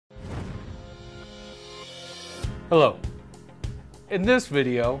Hello. In this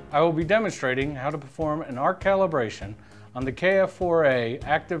video, I will be demonstrating how to perform an arc calibration on the KF4A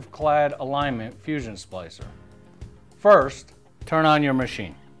active clad alignment fusion splicer. First, turn on your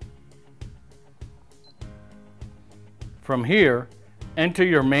machine. From here, enter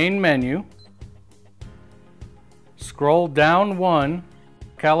your main menu, scroll down one,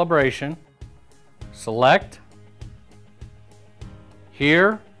 calibration, select.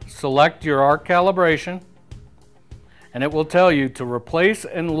 Here, select your arc calibration, and it will tell you to replace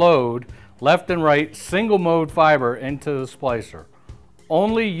and load left and right single mode fiber into the splicer.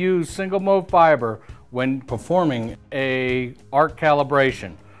 Only use single mode fiber when performing a arc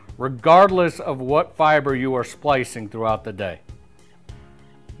calibration, regardless of what fiber you are splicing throughout the day.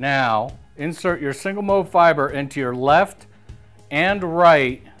 Now, insert your single mode fiber into your left and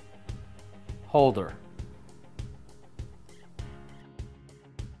right holder.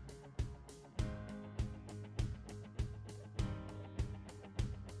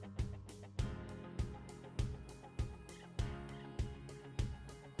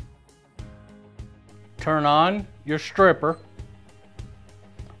 Turn on your stripper.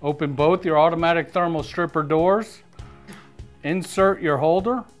 Open both your automatic thermal stripper doors. Insert your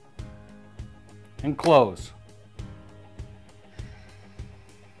holder and close.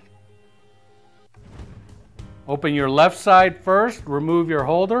 Open your left side first, remove your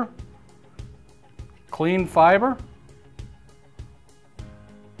holder. Clean fiber.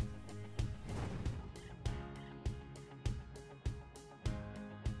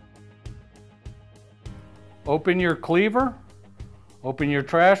 Open your cleaver, open your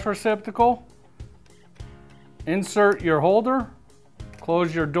trash receptacle, insert your holder,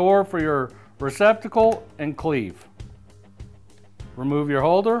 close your door for your receptacle, and cleave. Remove your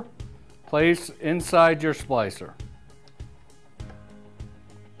holder, place inside your splicer.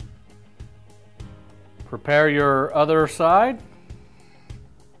 Prepare your other side.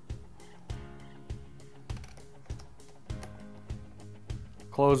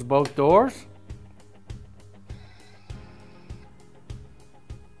 Close both doors.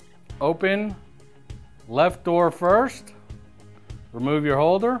 Open left door first, remove your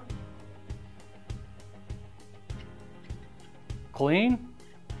holder, clean,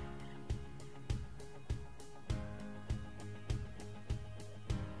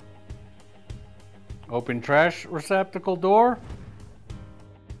 open trash receptacle door,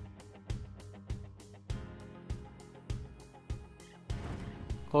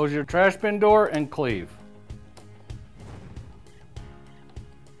 close your trash bin door and cleave.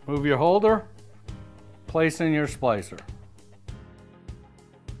 Move your holder, place in your splicer.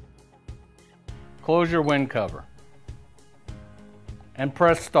 Close your wind cover and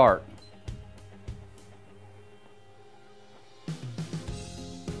press start.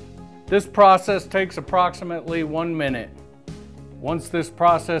 This process takes approximately 1 minute. Once this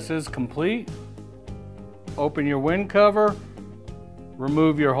process is complete, open your wind cover,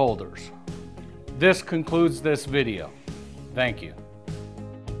 remove your holders. This concludes this video. Thank you.